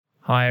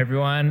Hi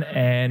everyone,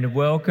 and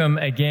welcome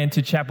again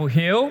to Chapel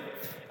Hill.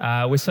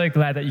 We're so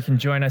glad that you can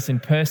join us in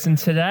person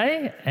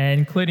today, and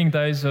including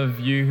those of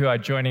you who are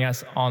joining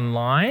us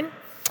online.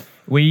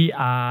 We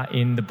are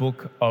in the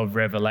book of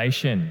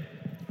Revelation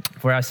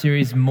for our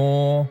series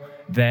More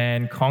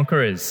Than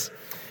Conquerors.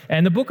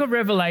 And the book of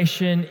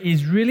Revelation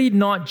is really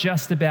not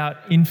just about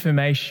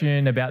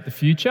information about the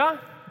future.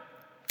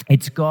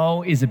 Its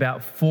goal is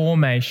about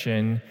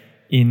formation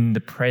in the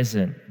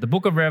present. The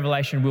book of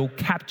Revelation will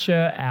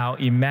capture our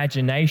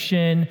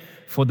imagination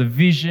for the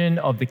vision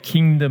of the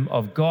kingdom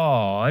of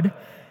God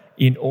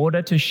in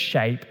order to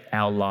shape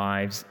our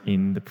lives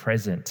in the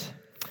present.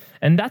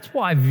 And that's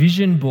why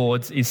vision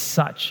boards is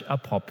such a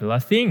popular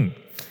thing.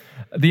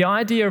 The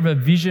idea of a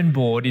vision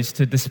board is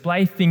to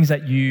display things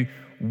that you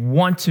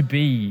want to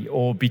be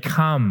or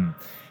become,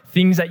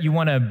 things that you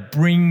want to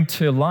bring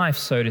to life,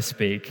 so to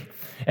speak.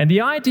 And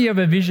the idea of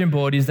a vision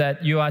board is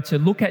that you are to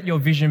look at your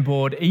vision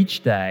board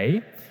each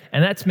day,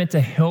 and that's meant to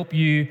help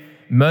you,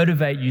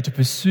 motivate you to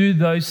pursue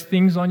those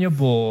things on your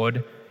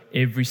board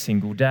every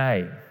single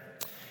day.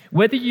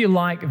 Whether you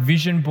like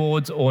vision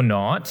boards or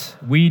not,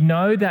 we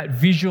know that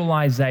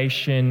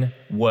visualization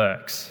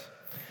works.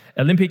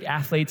 Olympic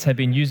athletes have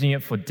been using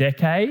it for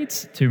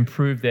decades to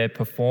improve their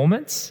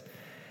performance.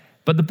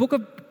 But the book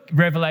of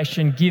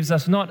Revelation gives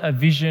us not a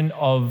vision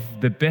of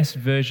the best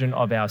version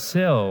of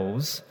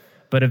ourselves,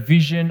 but a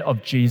vision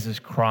of Jesus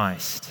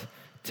Christ,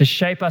 to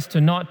shape us to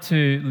not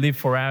to live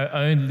for our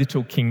own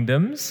little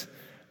kingdoms,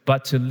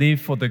 but to live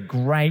for the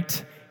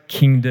great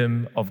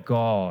kingdom of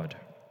God.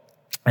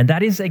 And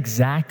that is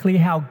exactly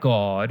how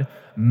God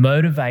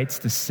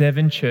motivates the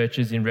 7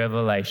 churches in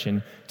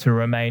Revelation to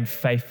remain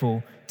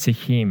faithful to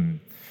Him.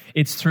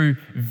 It's through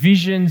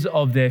visions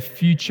of their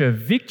future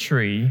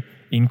victory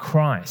in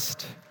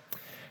Christ.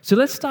 So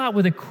let's start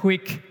with a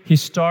quick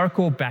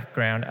historical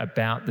background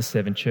about the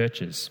 7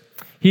 churches.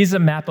 Here's a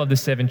map of the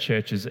 7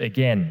 churches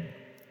again.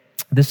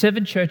 The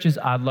 7 churches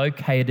are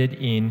located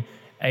in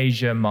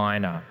Asia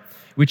Minor,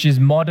 which is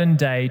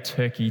modern-day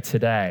Turkey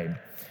today.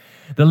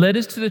 The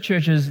letters to the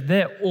churches,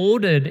 they're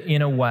ordered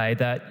in a way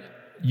that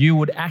you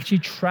would actually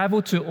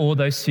travel to all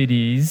those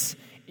cities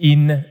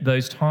in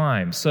those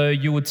times. So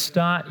you would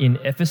start in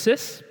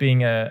Ephesus,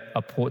 being a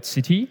port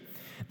city.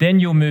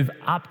 Then you'll move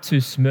up to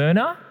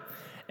Smyrna,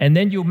 and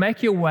then you'll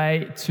make your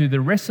way to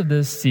the rest of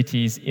the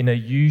cities in a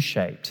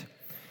U-shaped.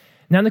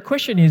 Now, the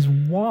question is,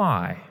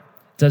 why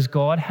does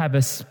God have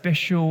a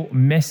special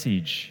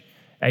message,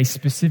 a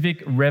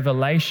specific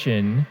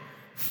revelation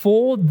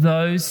for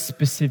those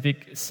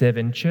specific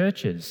 7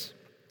 churches?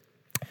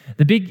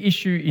 The big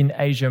issue in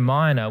Asia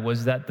Minor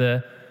was that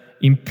the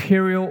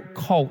imperial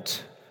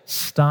cult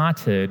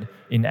started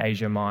in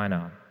Asia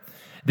Minor.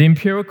 The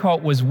imperial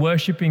cult was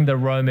worshipping the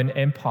Roman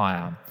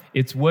Empire.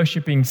 It's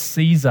worshipping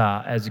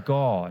Caesar as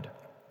God.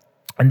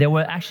 And there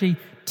were actually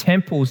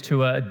temples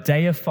to a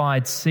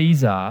deified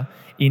Caesar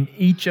in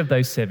each of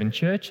those 7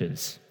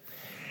 churches.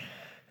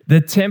 The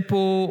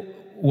temple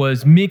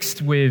was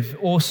mixed with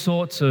all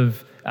sorts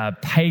of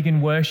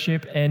pagan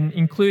worship, and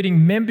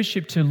including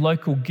membership to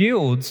local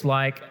guilds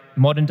like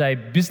modern-day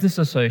business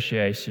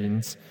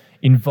associations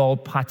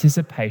involved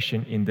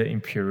participation in the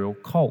imperial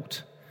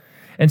cult.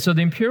 And so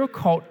the imperial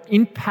cult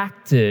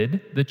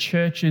impacted the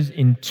churches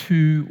in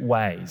 2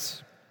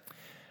 ways: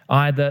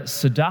 either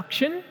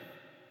seduction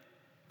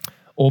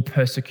or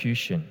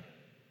persecution.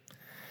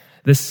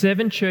 The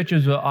 7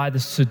 churches were either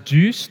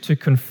seduced to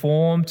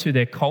conform to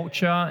their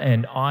culture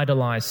and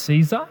idolize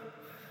Caesar,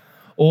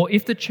 or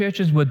if the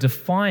churches were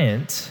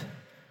defiant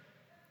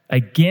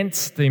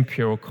against the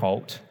imperial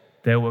cult,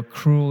 they were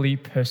cruelly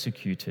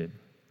persecuted.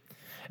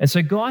 And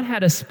so God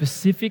had a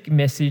specific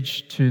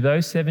message to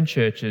those 7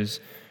 churches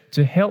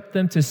to help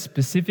them to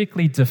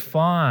specifically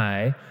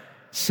defy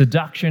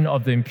seduction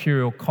of the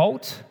imperial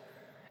cult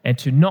and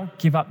to not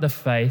give up the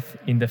faith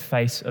in the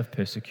face of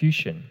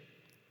persecution.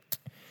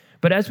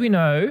 But as we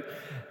know,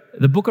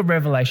 the book of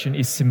Revelation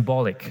is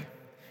symbolic,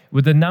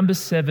 with the number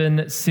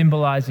 7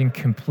 symbolizing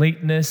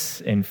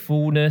completeness and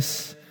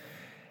fullness.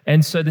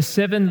 And so the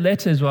 7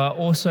 letters were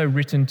also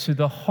written to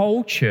the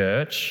whole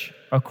church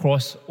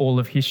across all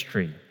of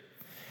history.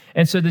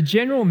 And so the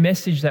general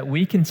message that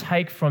we can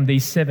take from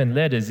these 7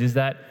 letters is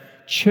that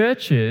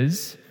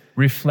churches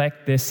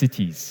reflect their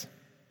cities.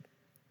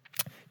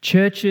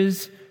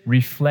 Churches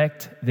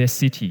reflect their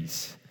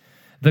cities.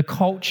 The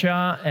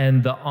culture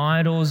and the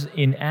idols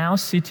in our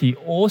city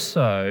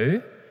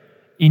also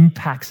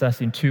impacts us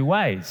in 2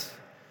 ways,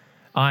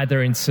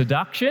 either in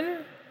seduction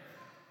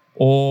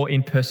or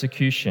in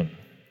persecution.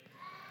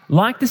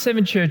 Like the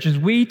 7 churches,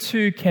 we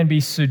too can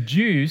be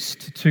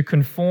seduced to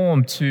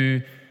conform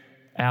to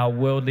our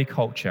worldly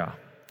culture.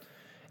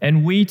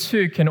 And we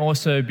too can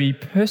also be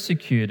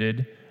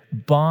persecuted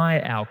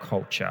by our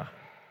culture.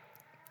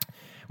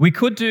 We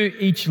could do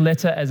each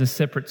letter as a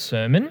separate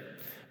sermon,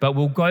 but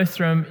we'll go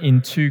through them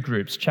in 2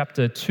 groups,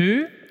 chapter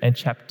 2 and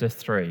chapter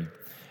 3,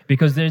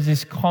 because there's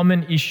this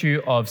common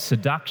issue of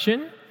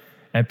seduction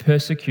and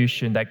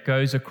persecution that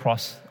goes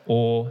across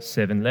all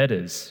 7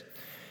 letters.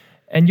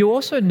 And you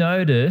also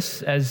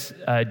notice, as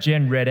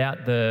Jen read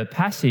out the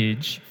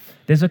passage,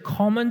 there's a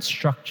common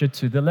structure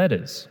to the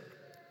letters.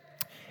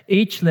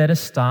 Each letter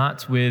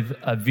starts with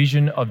a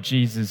vision of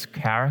Jesus'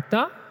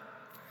 character.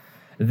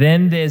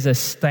 Then there's a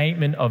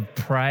statement of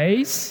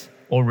praise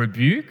or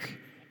rebuke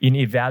in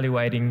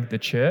evaluating the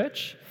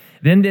church.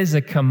 Then there's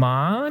a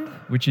command,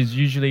 which is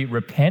usually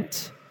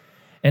repent.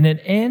 And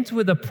it ends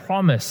with a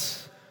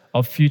promise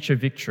of future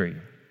victory.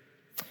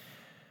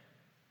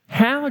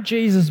 How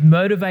Jesus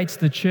motivates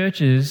the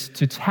churches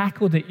to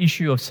tackle the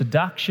issue of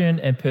seduction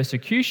and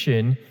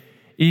persecution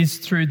is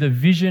through the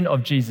vision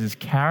of Jesus'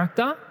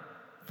 character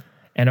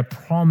and a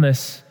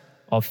promise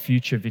of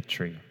future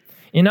victory.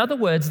 In other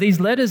words, these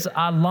letters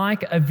are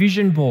like a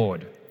vision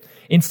board.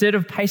 Instead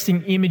of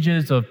pasting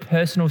images of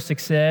personal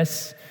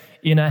success,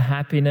 inner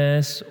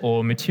happiness,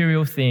 or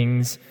material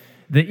things,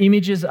 the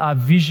images are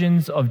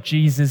visions of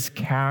Jesus'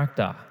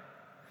 character.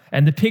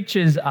 And the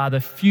pictures are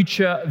the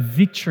future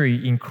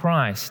victory in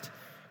Christ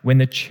when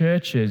the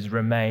churches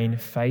remain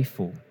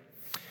faithful.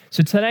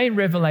 So today in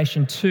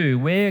Revelation 2,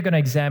 we're going to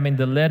examine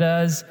the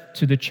letters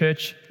to the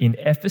church in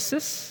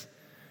Ephesus,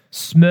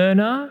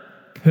 Smyrna,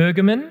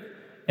 Pergamon,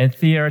 and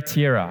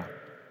Thyatira.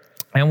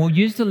 And we'll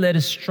use the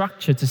letter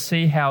structure to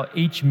see how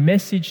each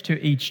message to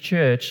each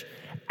church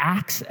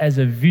acts as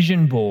a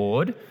vision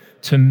board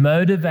to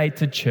motivate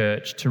the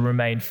church to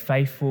remain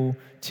faithful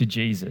to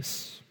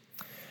Jesus.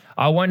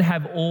 I won't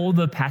have all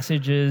the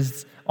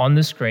passages on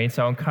the screen,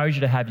 so I encourage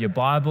you to have your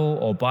Bible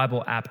or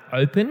Bible app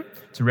open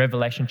to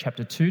Revelation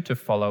chapter 2 to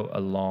follow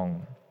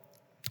along.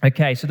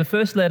 Okay, so the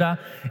first letter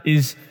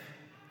is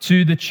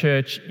to the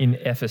church in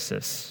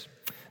Ephesus.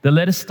 The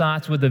letter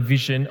starts with a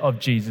vision of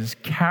Jesus'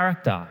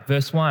 character.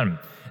 Verse 1,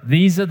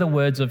 these are the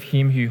words of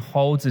him who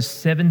holds the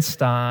 7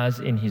 stars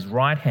in his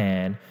right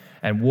hand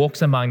and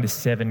walks among the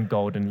 7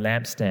 golden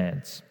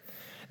lampstands.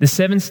 The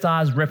 7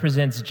 stars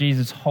represents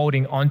Jesus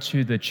holding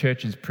onto the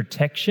church's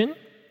protection,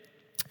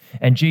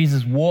 and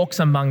Jesus walks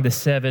among the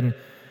 7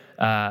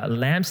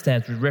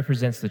 lampstands, which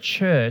represents the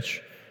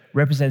church,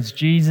 represents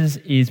Jesus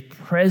is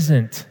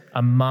present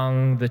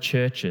among the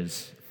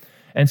churches.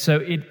 And so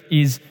it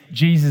is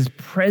Jesus'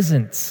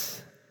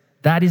 presence.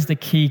 That is the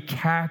key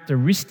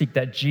characteristic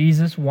that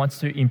Jesus wants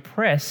to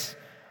impress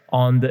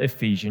on the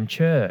Ephesian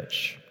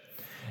church.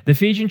 The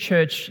Ephesian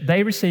church,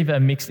 they receive a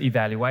mixed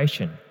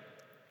evaluation.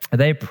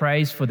 They are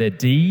praised for their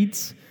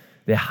deeds,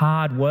 their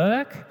hard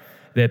work,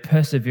 their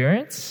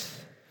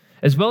perseverance,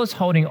 as well as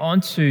holding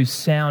on to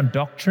sound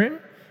doctrine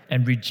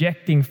and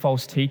rejecting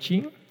false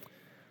teaching.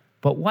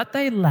 But what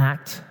they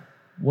lacked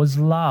was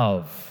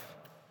love.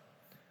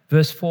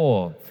 Verse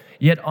 4,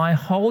 yet I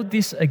hold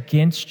this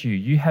against you.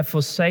 You have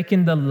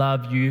forsaken the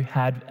love you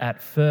had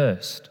at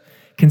first.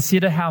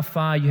 Consider how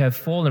far you have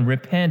fallen.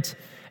 Repent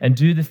and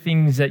do the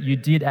things that you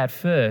did at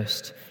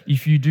first.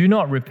 If you do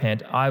not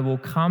repent, I will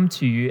come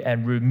to you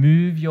and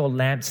remove your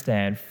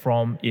lampstand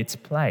from its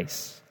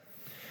place.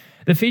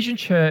 The Ephesian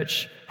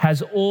church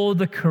has all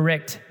the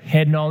correct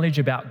head knowledge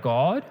about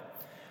God,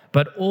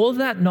 but all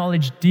that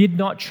knowledge did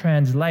not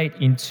translate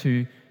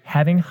into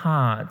having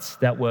hearts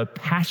that were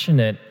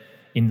passionate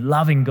in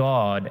loving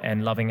God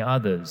and loving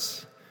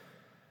others.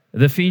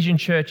 The Ephesian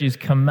church is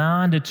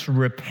commanded to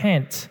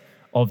repent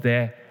of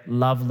their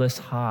loveless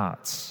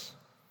hearts.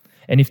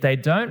 And if they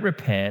don't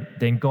repent,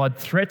 then God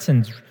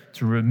threatens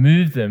to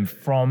remove them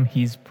from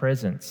his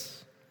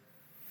presence.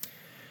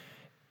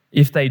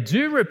 If they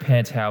do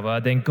repent, however,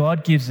 then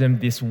God gives them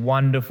this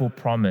wonderful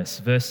promise.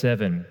 Verse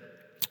 7,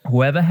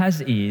 whoever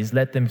has ears,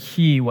 let them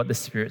hear what the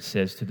Spirit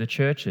says to the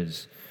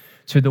churches.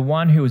 To the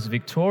one who is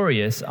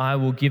victorious, I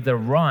will give the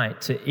right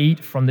to eat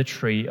from the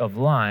tree of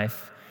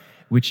life,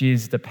 which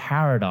is the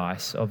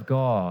paradise of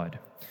God.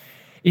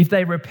 If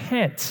they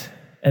repent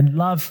and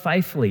love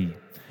faithfully,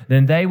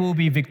 then they will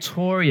be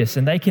victorious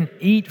and they can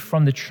eat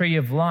from the tree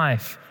of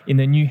life in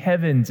the new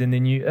heavens and the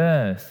new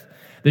earth.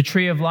 The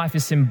tree of life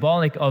is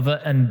symbolic of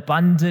an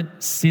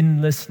abundant,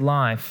 sinless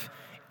life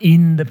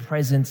in the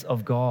presence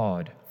of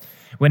God.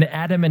 When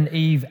Adam and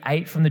Eve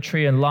ate from the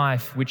tree of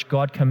life, which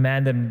God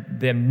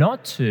commanded them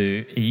not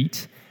to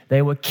eat,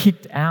 they were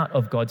kicked out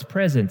of God's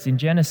presence in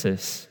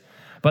Genesis.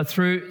 But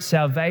through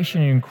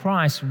salvation in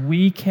Christ,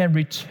 we can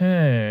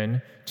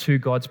return to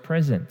God's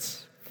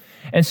presence.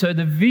 And so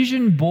the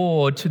vision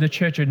board to the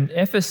church in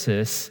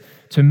Ephesus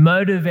to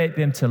motivate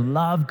them to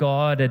love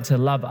God and to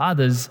love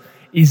others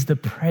is the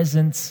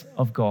presence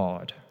of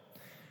God.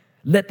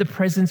 Let the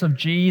presence of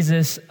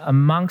Jesus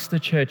amongst the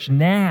church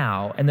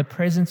now and the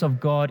presence of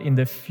God in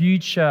the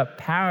future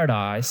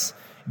paradise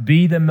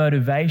be the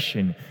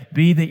motivation,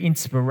 be the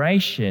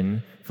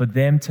inspiration for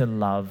them to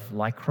love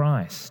like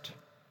Christ.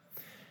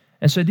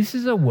 And so this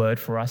is a word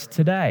for us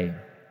today.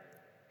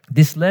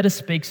 This letter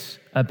speaks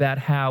about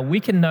how we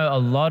can know a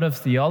lot of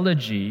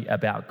theology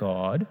about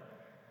God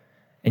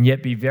and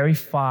yet be very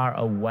far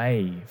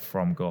away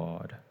from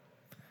God.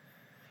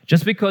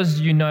 Just because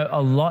you know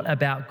a lot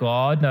about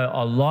God, know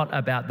a lot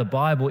about the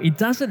Bible, it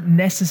doesn't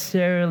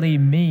necessarily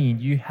mean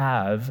you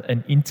have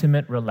an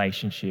intimate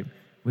relationship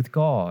with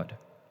God.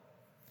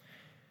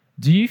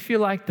 Do you feel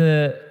like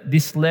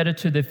this letter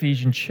to the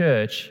Ephesian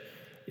church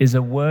is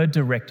a word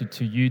directed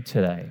to you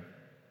today?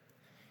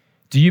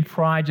 Do you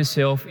pride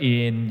yourself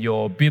in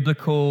your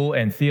biblical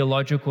and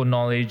theological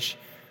knowledge,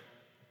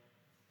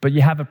 but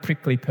you have a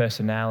prickly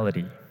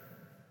personality?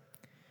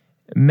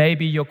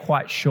 Maybe you're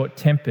quite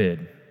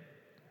short-tempered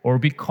or a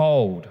bit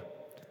cold,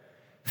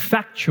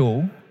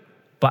 factual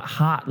but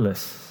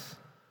heartless.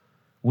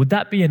 Would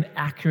that be an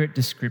accurate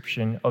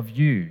description of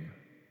you?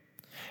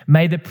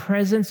 May the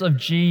presence of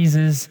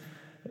Jesus'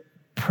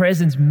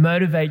 presence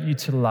motivate you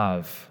to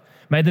love.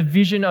 May the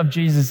vision of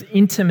Jesus'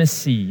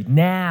 intimacy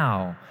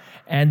now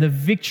and the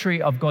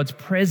victory of God's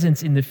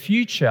presence in the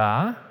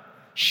future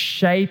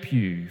shape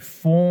you,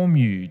 form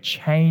you,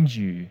 change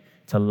you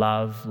to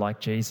love like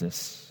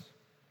Jesus.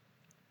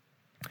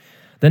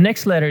 The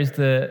next letter is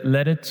the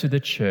letter to the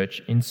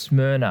church in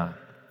Smyrna.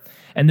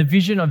 And the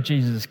vision of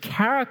Jesus'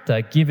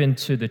 character given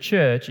to the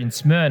church in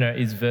Smyrna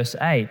is verse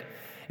 8.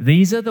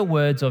 These are the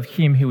words of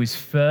him who is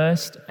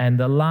first and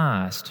the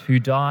last, who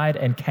died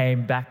and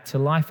came back to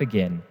life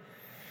again.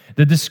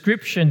 The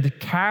description that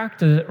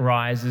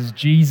characterizes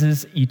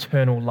Jesus'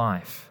 eternal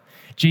life.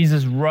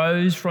 Jesus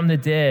rose from the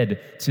dead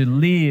to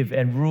live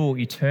and rule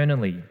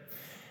eternally.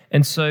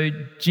 And so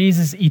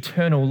Jesus'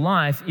 eternal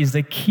life is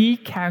the key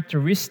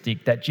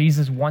characteristic that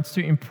Jesus wants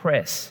to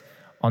impress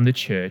on the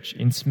church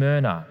in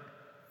Smyrna.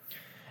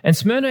 And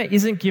Smyrna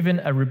isn't given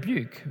a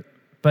rebuke,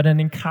 but an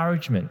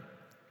encouragement.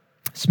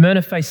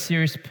 Smyrna faced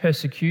serious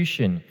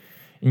persecution,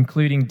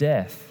 including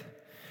death.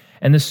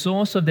 And the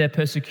source of their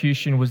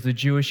persecution was the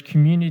Jewish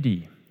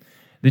community.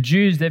 The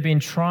Jews, they've been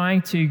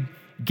trying to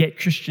get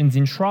Christians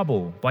in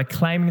trouble by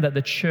claiming that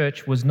the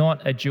church was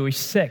not a Jewish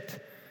sect,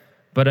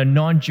 but a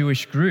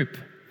non-Jewish group.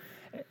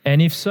 And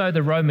if so,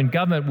 the Roman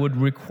government would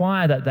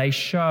require that they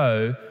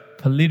show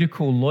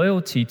political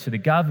loyalty to the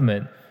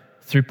government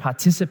through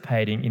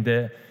participating in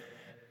the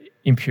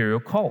imperial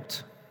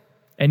cult.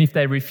 And if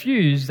they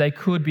refused, they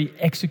could be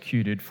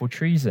executed for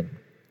treason.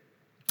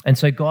 And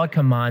so God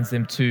commands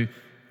them to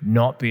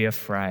not be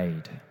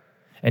afraid.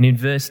 And in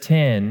verse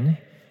 10,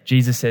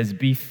 Jesus says,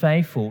 "Be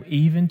faithful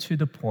even to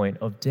the point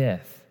of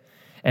death,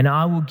 and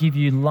I will give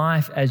you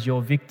life as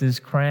your victor's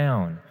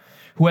crown.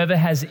 Whoever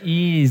has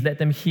ears, let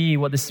them hear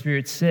what the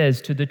Spirit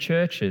says to the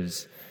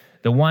churches.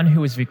 The one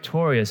who is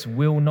victorious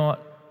will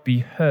not be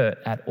hurt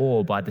at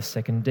all by the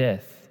second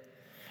death."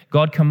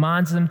 God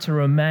commands them to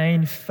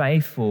remain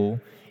faithful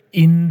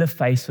in the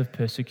face of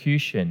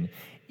persecution,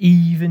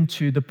 even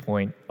to the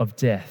point of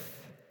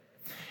death.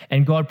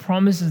 And God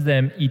promises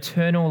them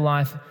eternal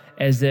life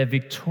as their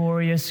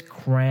victorious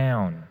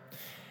crown.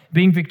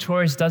 Being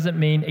victorious doesn't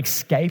mean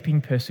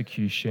escaping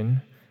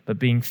persecution, but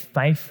being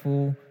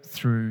faithful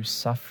through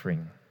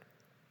suffering.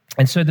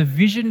 And so the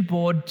vision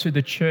board to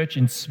the church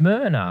in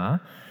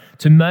Smyrna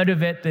to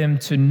motivate them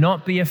to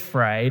not be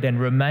afraid and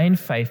remain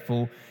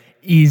faithful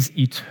is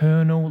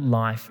eternal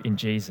life in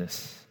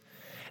Jesus.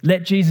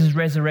 Let Jesus'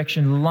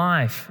 resurrection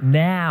life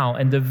now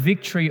and the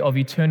victory of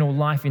eternal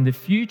life in the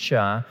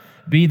future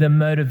be the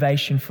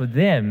motivation for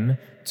them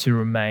to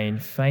remain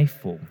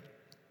faithful.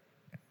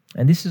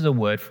 And this is a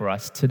word for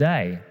us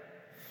today.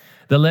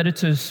 The letter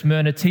to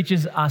Smyrna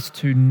teaches us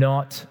to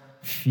not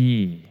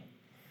fear.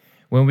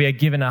 When we are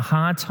given a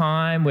hard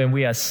time, when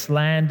we are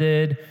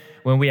slandered,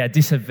 when we are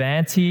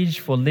disadvantaged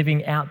for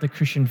living out the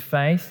Christian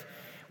faith,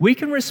 we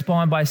can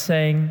respond by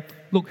saying,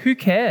 "Look, who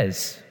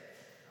cares?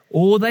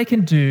 All they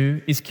can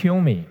do is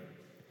kill me."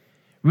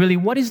 Really,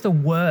 what is the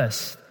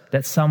worst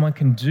that someone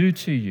can do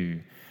to you?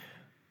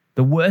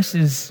 The worst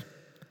is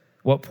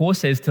what Paul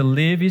says, to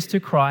live is to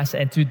Christ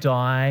and to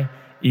die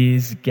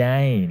is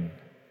gain.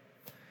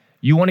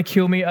 You want to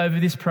kill me over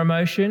this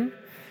promotion?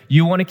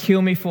 You want to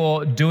kill me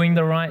for doing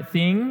the right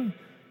thing?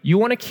 You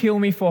want to kill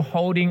me for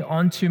holding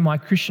on to my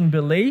Christian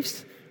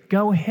beliefs?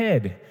 Go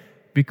ahead,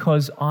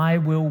 because I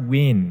will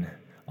win.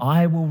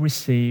 I will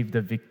receive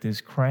the victor's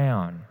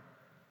crown.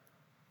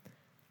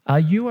 Are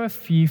you a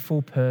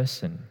fearful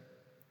person?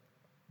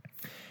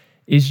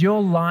 Is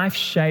your life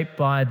shaped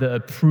by the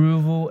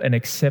approval and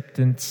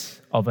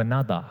acceptance of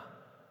another?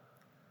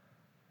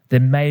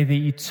 Then may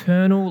the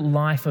eternal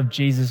life of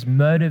Jesus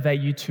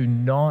motivate you to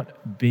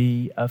not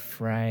be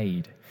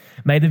afraid.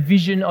 May the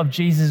vision of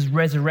Jesus'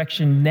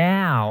 resurrection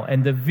now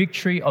and the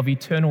victory of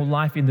eternal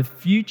life in the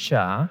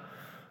future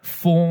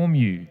form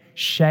you,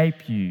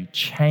 shape you,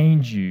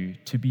 change you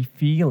to be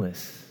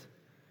fearless,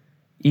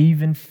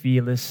 even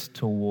fearless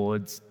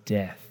towards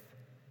death.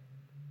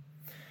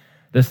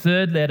 The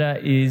third letter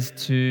is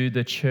to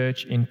the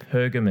church in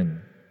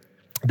Pergamon.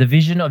 The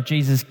vision of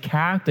Jesus'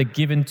 character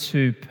given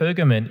to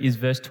Pergamon is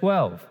verse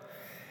 12.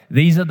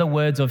 These are the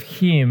words of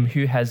him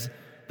who has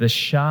the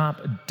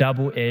sharp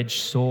double-edged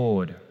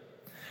sword.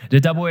 The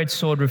double-edged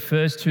sword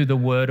refers to the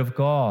word of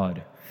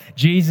God.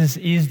 Jesus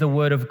is the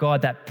word of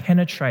God that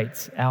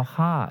penetrates our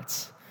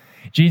hearts.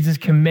 Jesus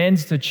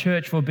commends the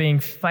church for being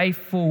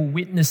faithful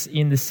witness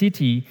in the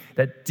city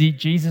that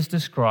Jesus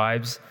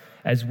describes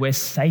as where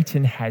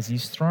Satan has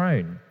his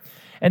throne.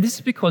 And this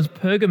is because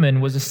Pergamon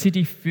was a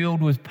city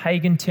filled with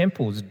pagan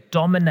temples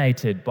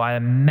dominated by a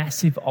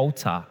massive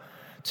altar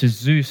to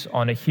Zeus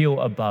on a hill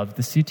above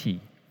the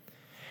city.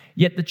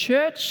 Yet the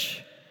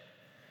church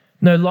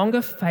no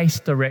longer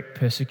faced direct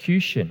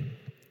persecution.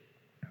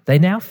 They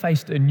now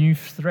faced a new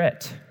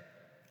threat,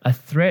 a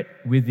threat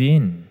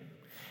within.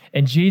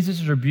 And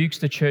Jesus rebukes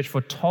the church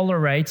for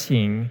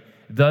tolerating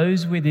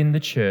those within the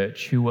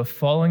church who were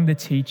following the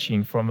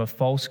teaching from a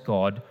false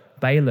god,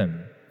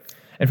 Balaam,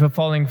 and for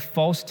following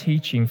false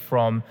teaching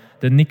from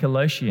the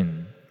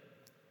Nicolaitans,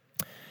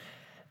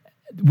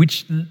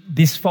 which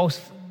this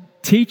false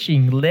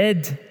teaching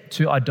led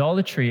to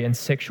idolatry and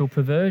sexual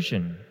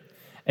perversion.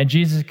 And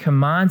Jesus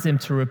commands them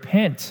to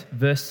repent,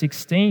 verse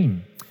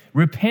 16.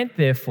 Repent,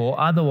 therefore,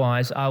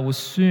 otherwise I will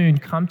soon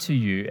come to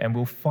you and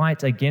will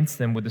fight against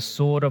them with the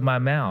sword of my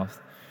mouth.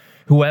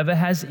 Whoever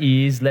has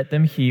ears, let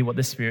them hear what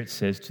the Spirit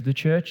says to the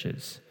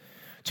churches.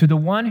 To the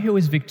one who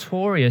is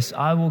victorious,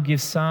 I will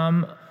give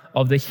some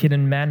of the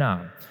hidden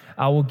manna.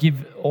 I will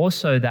give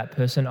also that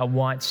person a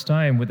white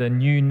stone with a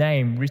new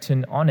name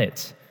written on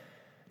it,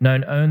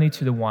 known only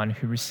to the one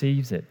who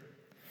receives it.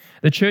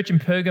 The church in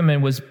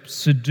Pergamon was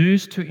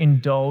seduced to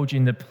indulge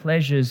in the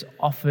pleasures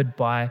offered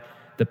by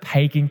the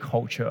pagan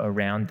culture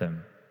around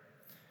them.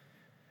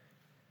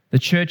 The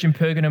church in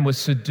Pergamon was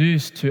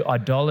seduced to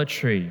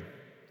idolatry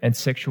and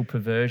sexual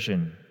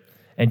perversion,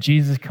 and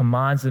Jesus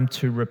commands them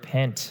to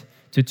repent,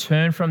 to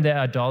turn from their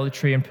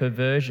idolatry and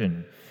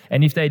perversion.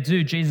 And if they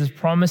do, Jesus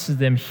promises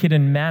them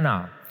hidden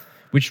manna,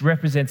 which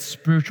represents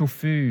spiritual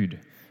food,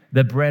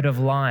 the bread of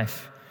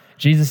life.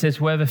 Jesus says,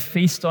 whoever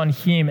feasts on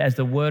him as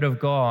the word of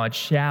God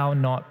shall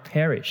not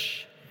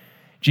perish.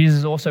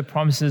 Jesus also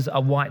promises a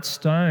white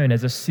stone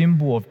as a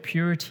symbol of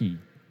purity.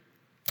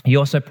 He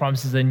also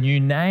promises a new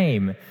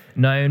name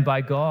known by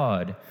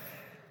God.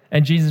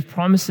 And Jesus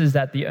promises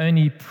that the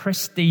only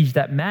prestige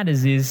that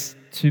matters is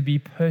to be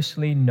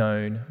personally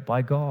known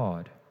by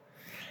God.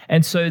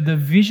 And so the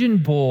vision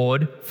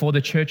board for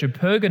the church of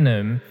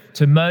Pergamum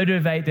to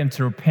motivate them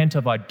to repent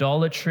of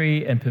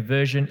idolatry and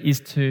perversion is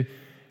to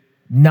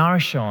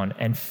nourish on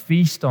and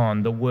feast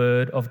on the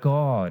word of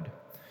God.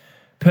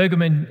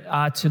 Pergamum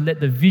are to let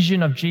the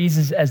vision of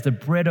Jesus as the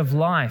bread of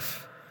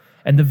life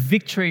and the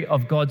victory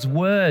of God's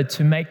word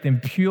to make them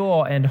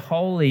pure and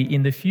holy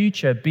in the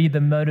future be the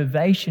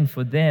motivation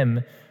for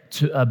them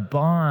to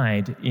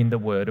abide in the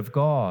word of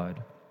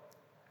God.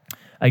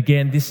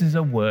 Again, this is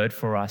a word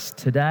for us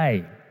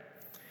today.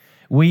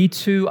 We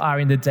too are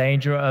in the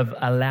danger of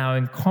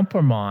allowing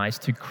compromise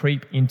to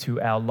creep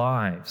into our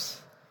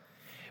lives.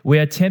 We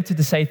are tempted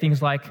to say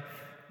things like,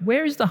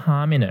 where is the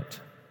harm in it?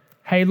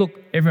 Hey, look,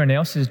 everyone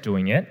else is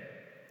doing it.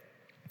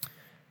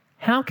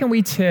 How can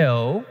we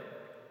tell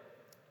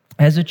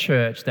as a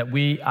church that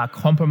we are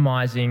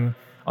compromising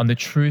on the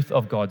truth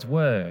of God's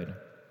word?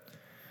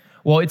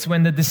 Well, it's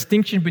when the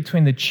distinction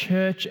between the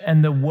church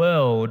and the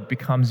world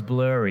becomes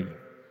blurry.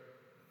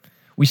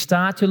 We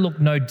start to look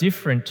no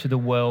different to the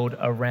world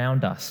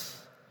around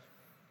us.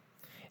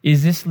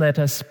 Is this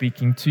letter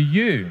speaking to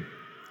you?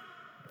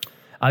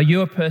 Are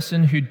you a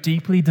person who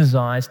deeply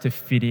desires to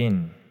fit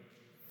in?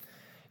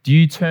 Do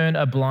you turn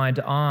a blind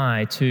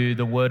eye to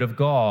the word of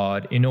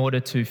God in order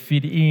to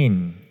fit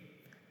in?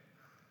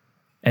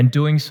 And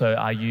doing so,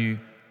 are you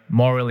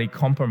morally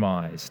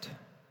compromised?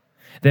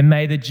 Then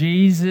may the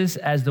Jesus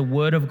as the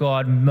word of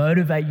God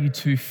motivate you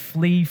to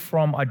flee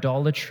from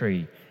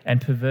idolatry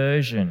and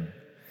perversion.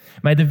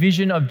 May the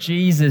vision of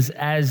Jesus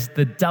as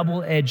the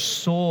double-edged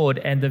sword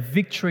and the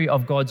victory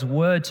of God's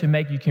word to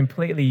make you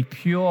completely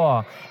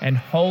pure and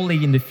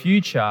holy in the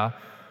future,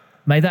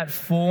 may that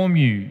form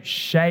you,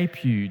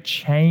 shape you,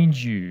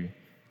 change you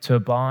to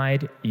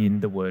abide in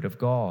the word of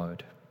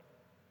God.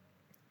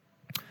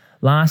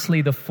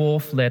 Lastly, the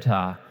fourth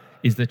letter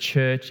is the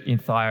church in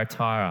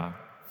Thyatira.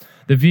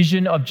 The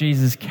vision of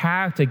Jesus'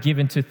 character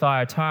given to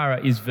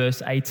Thyatira is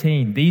verse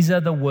 18. These are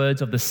the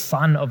words of the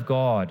Son of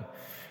God,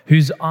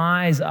 whose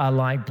eyes are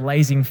like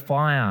blazing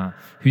fire,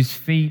 whose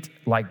feet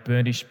like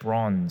burnished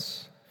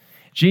bronze.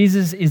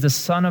 Jesus is the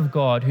Son of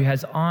God who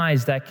has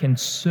eyes that can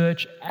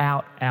search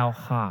out our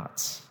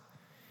hearts.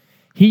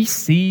 He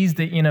sees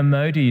the inner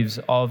motives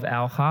of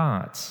our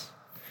hearts.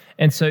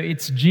 And so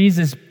it's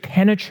Jesus'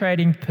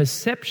 penetrating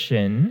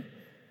perception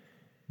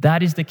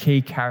that is the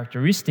key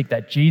characteristic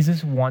that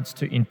Jesus wants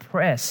to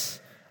impress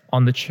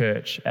on the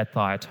church at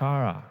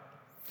Thyatira.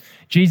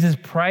 Jesus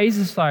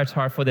praises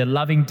Thyatira for their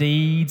loving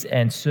deeds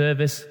and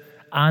service,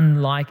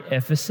 unlike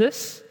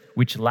Ephesus,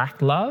 which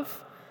lacked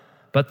love.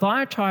 But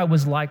Thyatira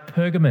was like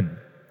Pergamon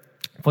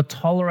for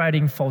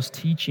tolerating false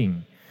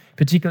teaching,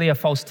 particularly a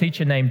false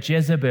teacher named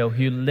Jezebel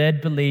who led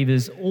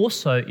believers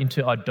also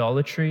into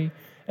idolatry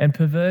and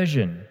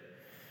perversion.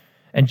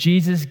 And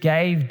Jesus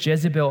gave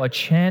Jezebel a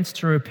chance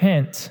to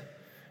repent,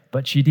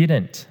 but she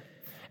didn't.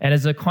 And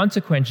as a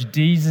consequence,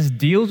 Jesus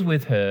deals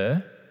with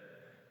her,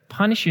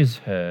 punishes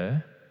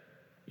her,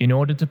 in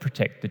order to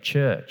protect the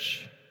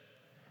church.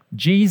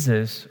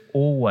 Jesus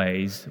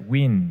always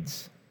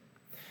wins.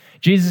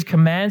 Jesus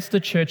commands the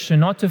church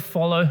not to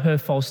follow her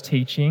false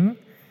teaching,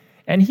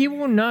 and he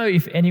will know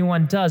if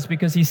anyone does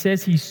because he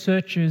says he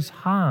searches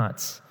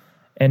hearts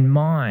and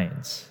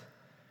minds.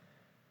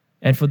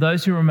 And for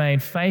those who remain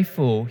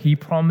faithful, he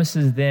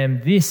promises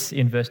them this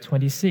in verse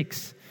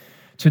 26.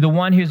 To the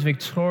one who is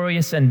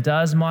victorious and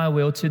does my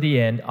will to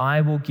the end, I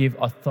will give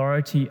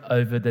authority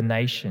over the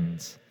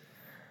nations.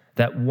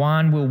 That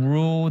one will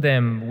rule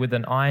them with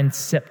an iron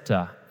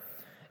scepter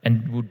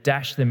and will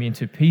dash them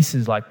into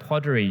pieces like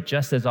pottery,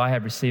 just as I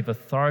have received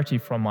authority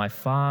from my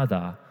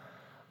Father.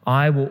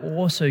 I will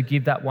also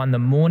give that one the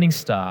morning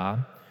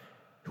star.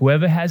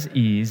 Whoever has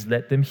ears,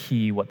 let them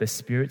hear what the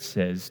Spirit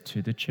says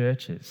to the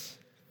churches.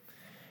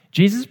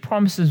 Jesus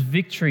promises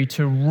victory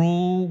to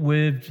rule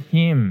with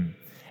him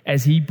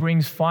as he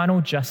brings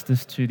final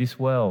justice to this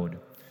world.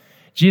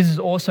 Jesus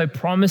also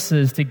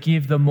promises to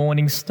give the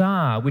morning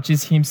star, which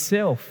is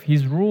himself,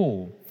 his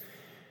rule.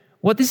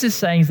 What this is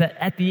saying is that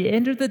at the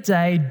end of the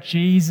day,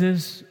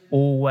 Jesus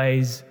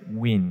always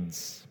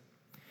wins.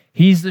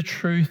 He's the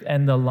truth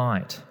and the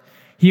light.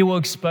 He will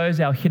expose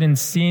our hidden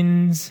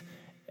sins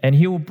and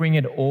he will bring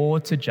it all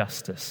to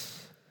justice.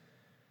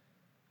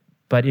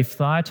 But if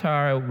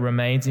Thyatira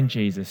remains in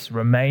Jesus,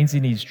 remains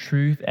in his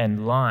truth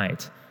and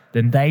light,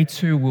 then they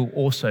too will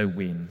also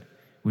win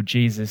with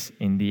Jesus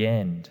in the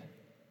end.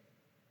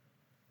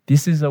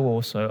 This is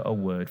also a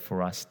word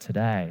for us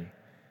today.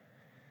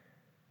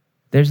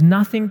 There's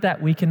nothing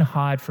that we can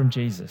hide from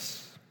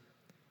Jesus.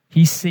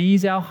 He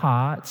sees our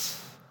hearts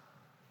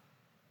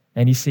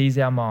and he sees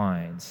our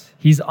minds.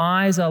 His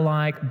eyes are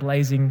like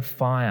blazing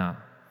fire.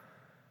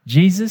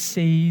 Jesus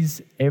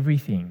sees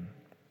everything.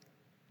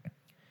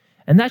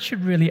 And that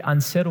should really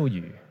unsettle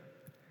you.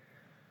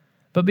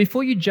 But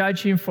before you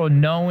judge him for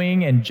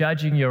knowing and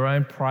judging your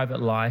own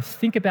private life,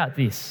 think about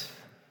this.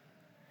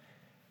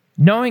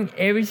 Knowing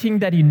everything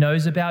that he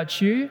knows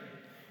about you,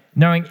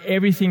 knowing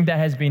everything that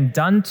has been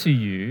done to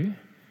you,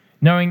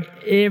 knowing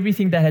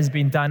everything that has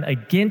been done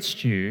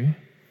against you,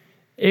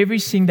 every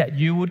sin that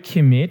you would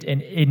commit,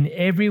 and in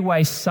every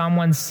way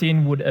someone's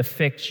sin would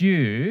affect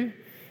you,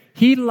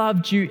 he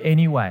loved you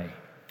anyway.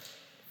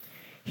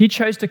 He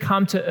chose to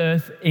come to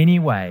earth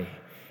anyway.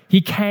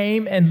 He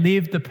came and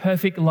lived the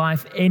perfect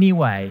life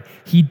anyway.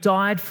 He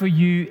died for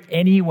you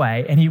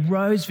anyway, and he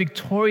rose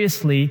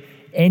victoriously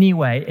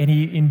anyway, and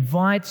he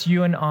invites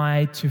you and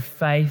I to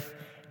faith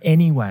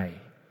anyway.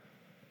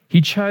 He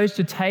chose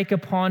to take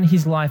upon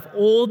his life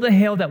all the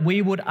hell that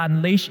we would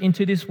unleash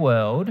into this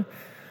world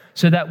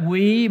so that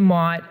he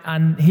might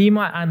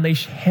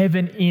unleash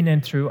heaven in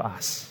and through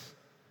us.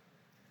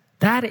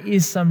 That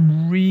is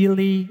some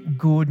really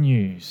good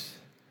news.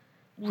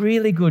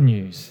 Really good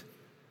news.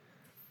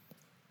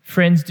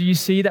 Friends, do you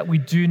see that we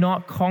do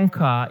not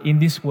conquer in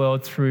this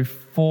world through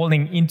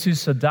falling into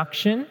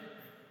seduction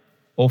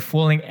or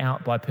falling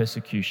out by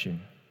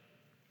persecution?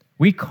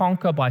 We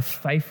conquer by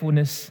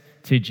faithfulness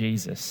to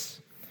Jesus.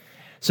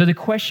 So the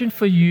question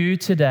for you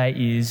today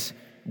is,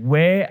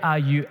 where are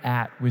you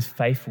at with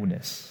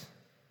faithfulness?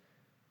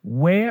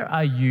 Where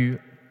are you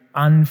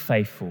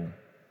unfaithful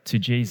to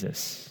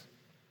Jesus?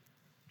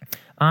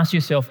 Ask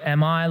yourself,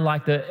 am I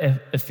like the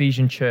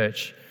Ephesian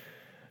church?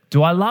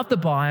 Do I love the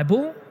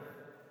Bible,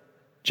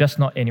 just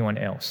not anyone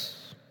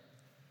else?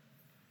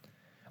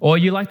 Or are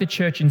you like the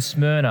church in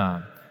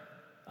Smyrna?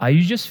 Are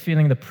you just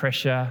feeling the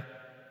pressure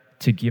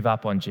to give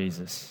up on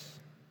Jesus?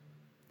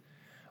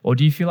 Or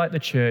do you feel like the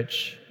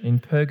church in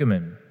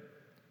Pergamum?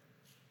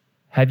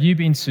 Have you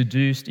been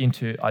seduced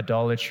into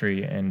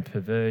idolatry and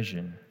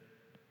perversion?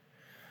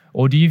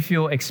 Or do you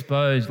feel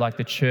exposed like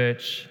the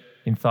church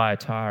in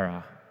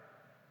Thyatira,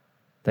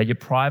 that your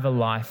private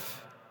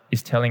life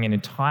is telling an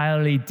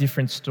entirely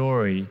different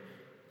story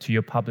to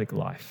your public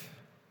life?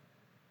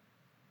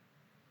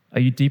 Are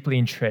you deeply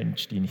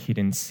entrenched in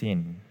hidden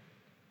sin?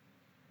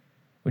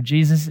 Well,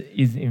 Jesus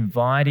is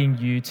inviting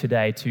you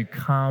today to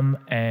come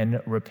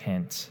and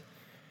repent,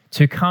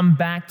 to come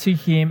back to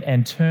him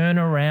and turn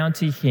around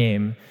to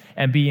him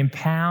and be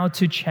empowered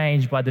to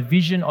change by the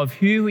vision of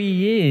who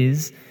he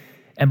is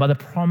and by the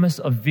promise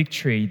of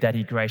victory that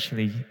he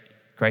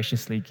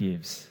graciously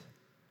gives.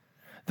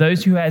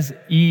 Those who has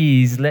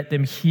ears, let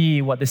them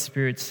hear what the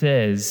Spirit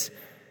says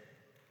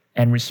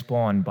and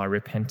respond by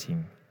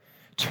repenting.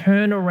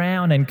 Turn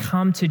around and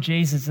come to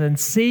Jesus and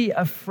see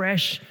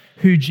afresh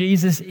who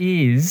Jesus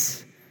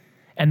is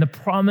and the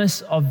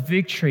promise of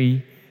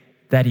victory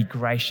that he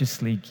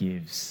graciously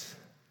gives.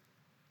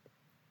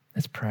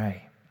 Let's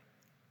pray.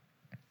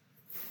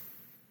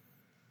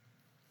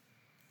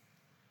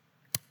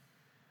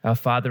 Our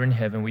Father in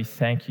heaven, we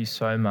thank you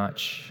so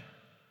much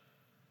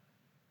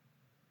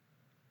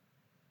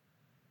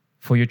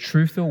for your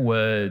truthful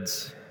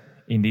words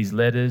in these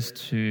letters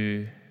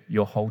to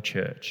your whole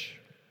church.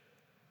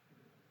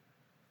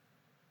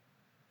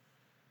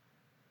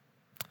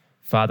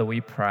 Father,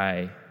 we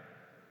pray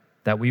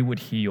that we would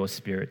hear your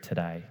Spirit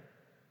today,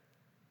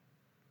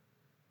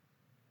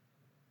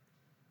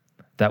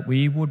 that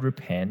we would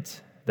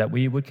repent, that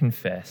we would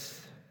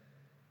confess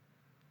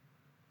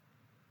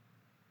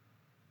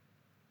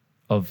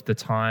of the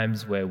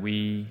times where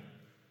we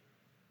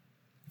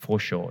fall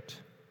short.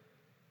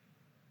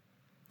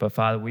 But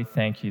Father, we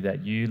thank you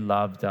that you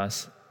loved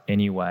us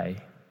anyway,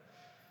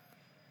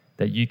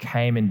 that you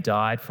came and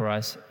died for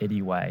us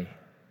anyway,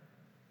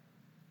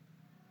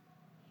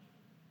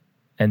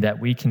 and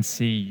that we can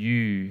see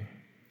you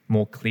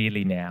more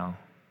clearly now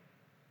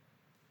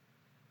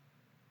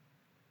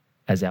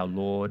as our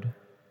Lord,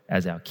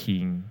 as our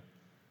King,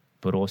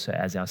 but also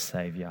as our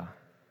Savior.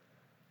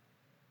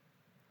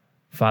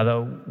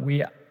 Father,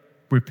 we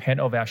repent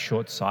of our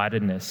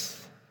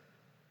short-sightedness.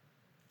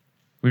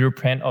 We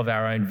repent of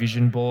our own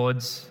vision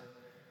boards.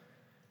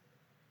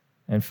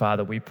 And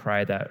Father, we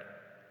pray that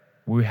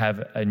we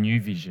have a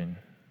new vision,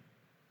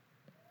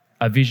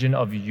 a vision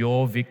of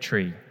your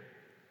victory,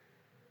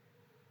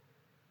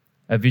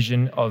 a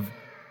vision of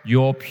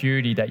your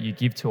purity that you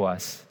give to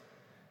us,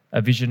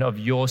 a vision of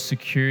your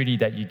security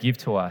that you give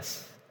to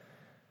us,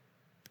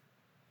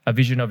 a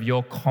vision of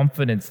your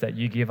confidence that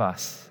you give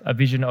us, a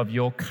vision of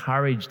your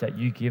courage that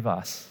you give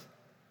us.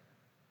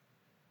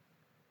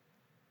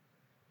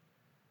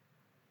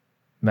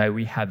 May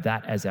we have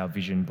that as our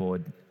vision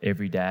board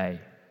every day.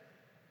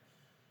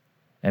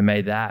 And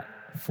may that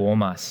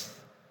form us,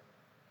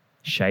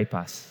 shape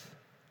us,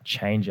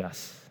 change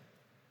us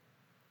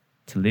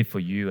to live for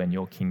you and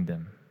your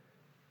kingdom.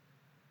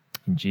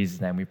 In Jesus'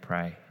 name we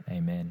pray.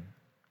 Amen.